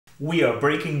We are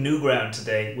breaking new ground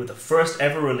today with the first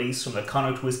ever release from the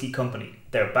Connacht Whiskey Company,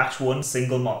 their Batch 1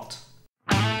 single malt.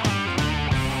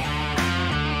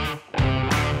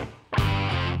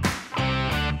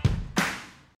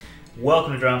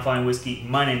 Welcome to Dram Fine Whiskey,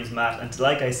 my name is Matt, and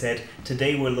like I said,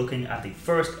 today we're looking at the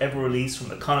first ever release from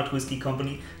the Connacht Whiskey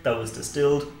Company that was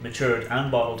distilled, matured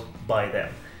and bottled by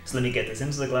them. So let me get this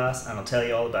into the glass and I'll tell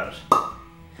you all about it.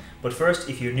 But first,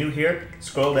 if you're new here,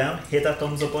 scroll down, hit that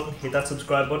thumbs up button, hit that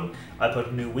subscribe button. I put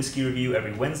a new whiskey review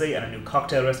every Wednesday and a new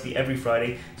cocktail recipe every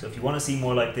Friday, so if you want to see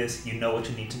more like this, you know what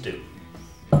you need to do.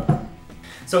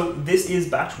 So this is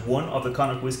batch 1 of the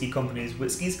Connacht Whiskey Company's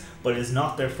whiskies, but it is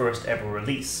not their first ever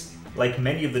release. Like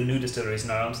many of the new distilleries in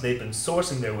Ireland, they've been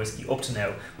sourcing their whiskey up to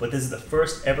now, but this is the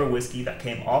first ever whiskey that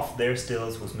came off their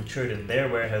stills, was matured in their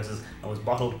warehouses and was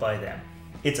bottled by them.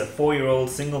 It's a 4-year-old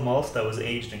single malt that was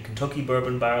aged in Kentucky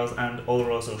bourbon barrels and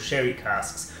Oloroso sherry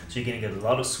casks, so you're going to get a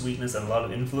lot of sweetness and a lot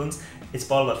of influence. It's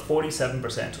bottled at 47%,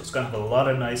 so it's going to have a lot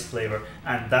of nice flavour,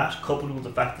 and that, coupled with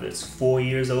the fact that it's 4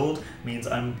 years old, means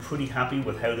I'm pretty happy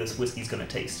with how this whiskey is going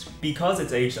to taste. Because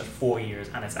it's aged at 4 years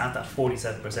and it's at that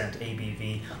 47%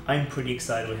 ABV, I'm pretty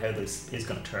excited with how this is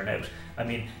going to turn out. I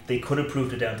mean, they could have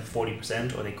proved it down to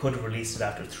 40%, or they could have released it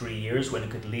after 3 years when it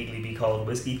could legally be called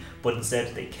whiskey, but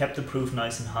instead they kept the proof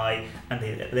nice and high and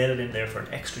they let it in there for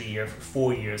an extra year, for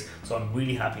 4 years, so I'm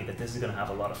really happy that this is going to have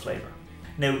a lot of flavour.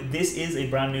 Now, this is a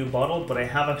brand new bottle, but I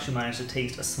have actually managed to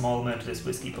taste a small amount of this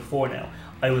whiskey before now.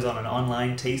 I was on an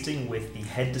online tasting with the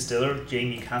head distiller,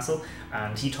 Jamie Castle,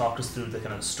 and he talked us through the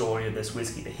kind of story of this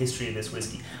whiskey, the history of this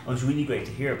whiskey. It was really great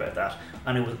to hear about that,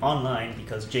 and it was online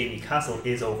because Jamie Castle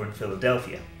is over in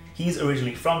Philadelphia. He's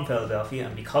originally from Philadelphia,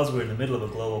 and because we're in the middle of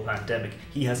a global pandemic,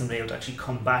 he hasn't been able to actually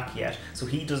come back yet, so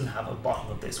he doesn't have a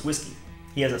bottle of this whiskey.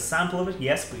 He has a sample of it,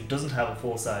 yes, but he doesn't have a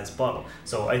full-size bottle,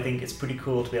 so I think it's pretty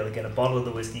cool to be able to get a bottle of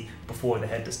the whiskey before the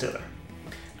head distiller.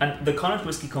 And the Connacht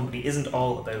Whiskey Company isn't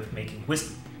all about making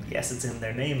whiskey. Yes, it's in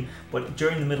their name, but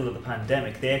during the middle of the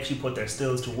pandemic, they actually put their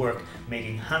stills to work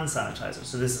making hand sanitizer.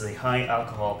 So this is a high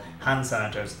alcohol hand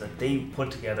sanitizer that they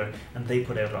put together and they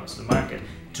put out onto the market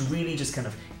to really just kind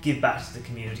of give back to the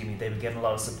community. I mean, they've been getting a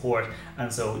lot of support,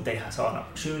 and so they saw an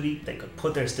opportunity. They could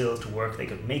put their stills to work, they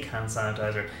could make hand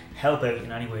sanitizer, help out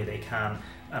in any way they can,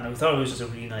 and I thought it was just a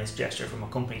really nice gesture from a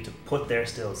company to put their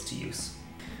stills to use.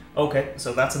 Okay,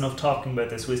 so that's enough talking about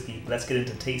this whiskey, let's get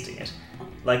into tasting it.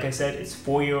 Like I said, it's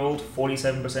 4-year-old,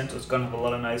 47%, so it's going to have a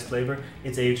lot of nice flavour.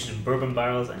 It's aged in bourbon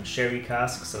barrels and sherry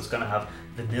casks, so it's going to have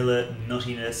vanilla,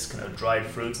 nuttiness, kind of dried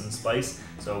fruits and spice.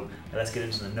 So let's get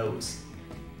into the nose.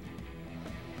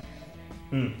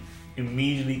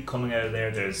 Immediately coming out of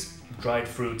there, there's dried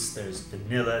fruits, there's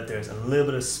vanilla, there's a little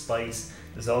bit of spice,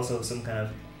 there's also some kind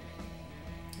of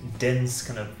dense,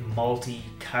 kind of malty,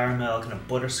 caramel, kind of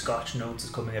butterscotch notes is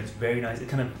coming out. It's very nice. It's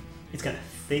kind of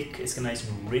thick, it's kind of nice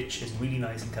and rich, it's really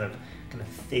nice and kind of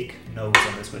thick nose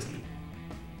on this whiskey.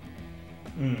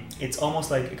 It's almost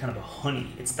like a kind of a honey,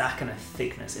 it's that kind of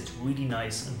thickness, it's really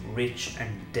nice and rich and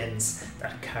dense,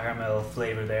 that caramel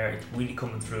flavour there, it's really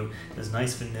coming through. There's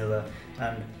nice vanilla,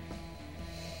 and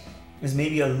there's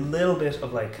maybe a little bit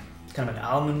of like kind of an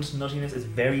almond nuttiness. It's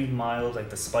very mild, like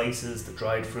the spices, the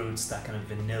dried fruits, that kind of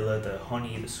vanilla, the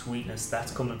honey, the sweetness,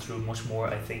 that's coming through much more,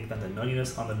 I think, than the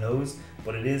nuttiness on the nose,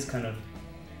 but it is kind of,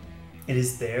 it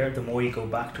is there. The more you go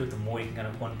back to it, the more you can kind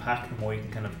of unpack, the more you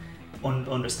can kind of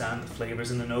understand the flavours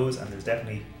in the nose, and there's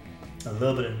definitely a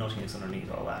little bit of nuttiness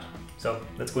underneath all that. So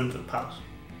let's go into the palate.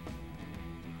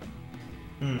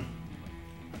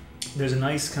 There's a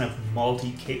nice kind of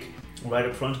malty kick right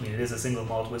up front. I mean, it is a single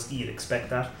malt whiskey, you'd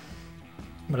expect that,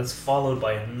 but it's followed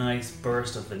by a nice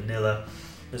burst of vanilla.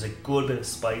 There's a good bit of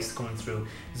spice coming through.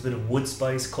 There's a bit of wood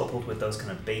spice coupled with those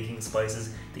kind of baking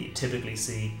spices that you typically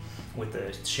see with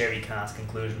the sherry cask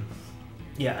inclusion.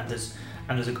 Yeah, and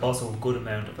there's also a good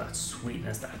amount of that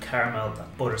sweetness, that caramel,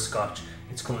 that butterscotch.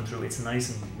 It's coming through. It's nice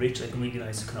and rich, like really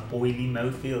nice, kind of oily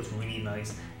mouthfeel. It's really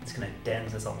nice. It's kind of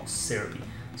dense. It's almost syrupy.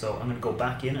 So I'm going to go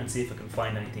back in and see if I can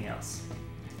find anything else.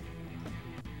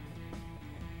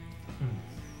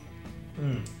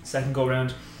 Second go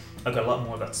round, I've got a lot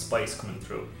more of that spice coming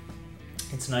through.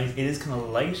 It's nice. It is kind of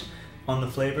light on the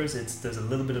flavours. There's a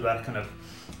little bit of that kind of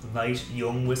light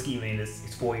young whiskey. I mean,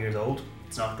 it's 4 years old.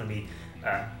 It's not going to be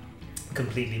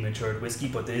completely matured whiskey,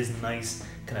 but there is nice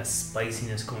kind of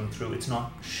spiciness coming through. It's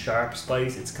not sharp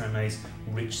spice. It's kind of nice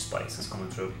rich spices coming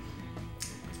through.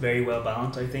 It's very well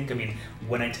balanced, I think. I mean,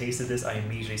 when I tasted this, I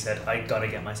immediately said I gotta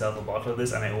get myself a bottle of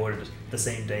this, and I ordered it the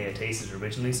same day I tasted it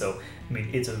originally. So I mean,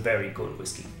 it's a very good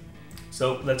whiskey.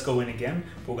 So let's go in again.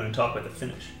 We're going to talk about the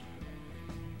finish.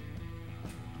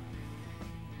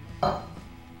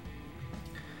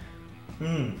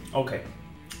 Okay.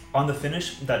 On the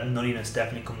finish, that nuttiness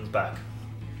definitely comes back.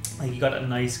 Like, you got a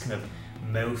nice kind of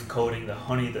mouth coating, the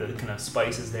honey, the kind of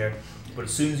spices there, but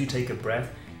as soon as you take a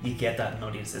breath, you get that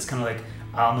nuttiness. It's kind of like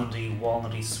almondy,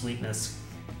 walnutty sweetness.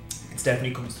 It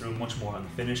definitely comes through much more on the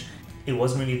finish. It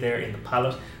wasn't really there in the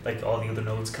palate, like all the other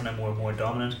notes, kind of more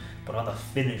dominant, but on the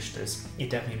finish, it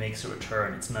definitely makes a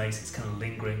return. It's nice, it's kind of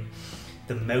lingering.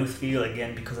 The mouthfeel,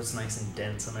 again, because it's nice and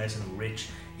dense and nice and rich,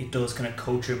 it does kind of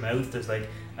coat your mouth. There's like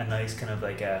a nice kind of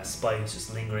like a spice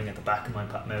just lingering at the back of my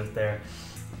mouth there.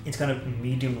 It's kind of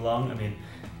medium long. I mean,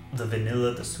 the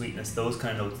vanilla, the sweetness, those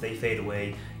kind of notes, they fade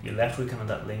away. You're left with kind of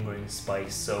that lingering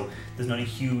spice. So there's not a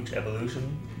huge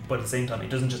evolution, but at the same time, it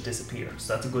doesn't just disappear.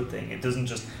 So that's a good thing. It doesn't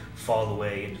just fall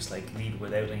away and just like leave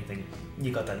without anything.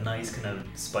 You got that nice kind of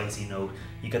spicy note.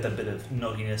 You got that bit of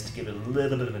nuttiness to give it a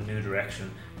little bit of a new direction,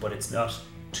 but it's not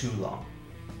too long.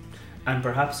 And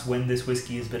perhaps when this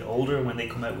whiskey is a bit older, when they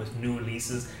come out with new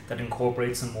releases that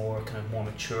incorporate some more kind of more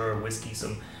mature whiskey,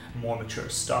 some more mature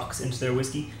stocks into their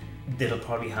whiskey, they'll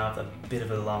probably have a bit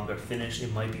of a longer finish.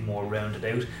 It might be more rounded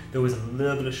out. There was a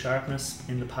little bit of sharpness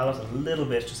in the palate, a little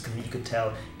bit, just because you could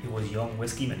tell it was young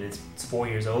whiskey. And it's 4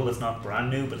 years old, it's not brand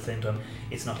new, but at the same time,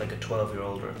 it's not like a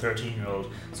 12-year-old or a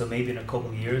 13-year-old. So maybe in a couple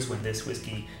of years, when this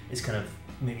whiskey is kind of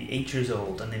maybe 8 years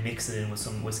old and they mix it in with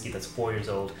some whiskey that's 4 years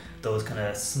old, those kind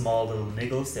of small little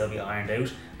niggles, they'll be ironed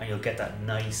out and you'll get that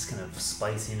nice kind of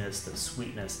spiciness, the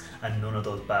sweetness, and none of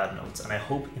those bad notes. And I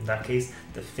hope in that case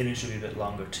the finish will be a bit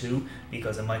longer too,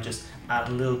 because it might just add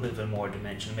a little bit of a more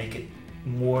dimension, make it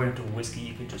more into whiskey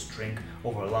you can just drink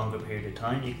over a longer period of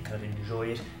time. You can kind of enjoy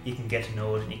it, you can get to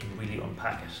know it, and you can really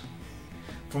unpack it.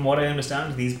 From what I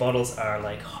understand, these bottles are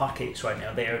like hotcakes right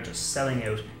now. They are just selling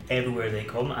out everywhere they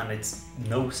come, and it's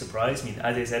no surprise. I mean,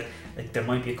 as I said, like, there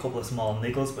might be a couple of small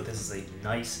niggles, but this is a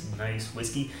nice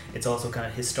whiskey. It's also kind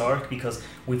of historic because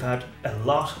we've had a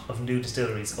lot of new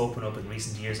distilleries open up in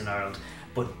recent years in Ireland,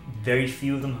 but very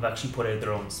few of them have actually put out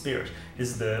their own spirit.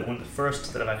 This is one of the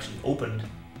first that have actually opened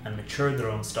and matured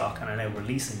their own stock and are now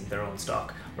releasing their own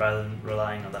stock, rather than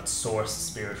relying on that source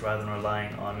spirit, rather than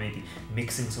relying on maybe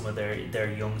mixing some of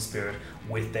their young spirit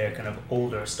with their kind of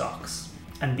older stocks.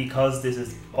 And because this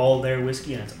is all their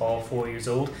whiskey and it's all 4 years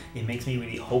old, it makes me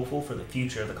really hopeful for the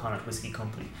future of the Connacht Whiskey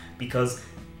Company, because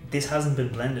this hasn't been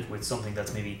blended with something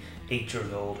that's maybe 8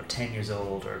 years old or 10 years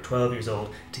old or 12 years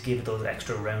old to give it those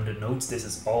extra rounded notes. This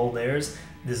is all theirs.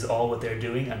 This is all what they're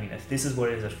doing. I mean, if this is what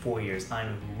it is at 4 years,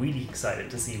 I'm really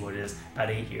excited to see what it is at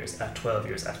 8 years, at 12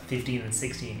 years, at 15 and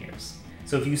 16 years.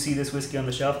 So if you see this whiskey on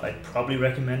the shelf, I'd probably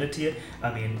recommend it to you.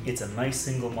 I mean, it's a nice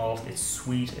single malt, it's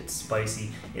sweet, it's spicy,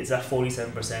 it's at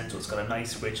 47%, so it's got a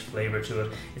nice rich flavour to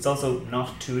it. It's also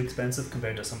not too expensive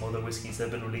compared to some other whiskies that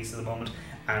have been released at the moment,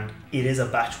 and it is a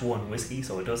batch one whiskey,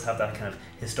 so it does have that kind of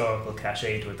historical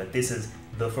cachet to it, that this is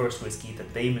the first whiskey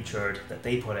that they matured, that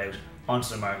they put out onto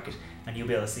the market, and you'll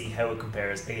be able to see how it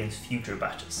compares against future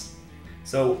batches.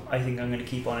 So I think I'm going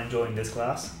to keep on enjoying this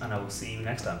glass, and I will see you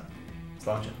next time.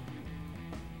 Slán.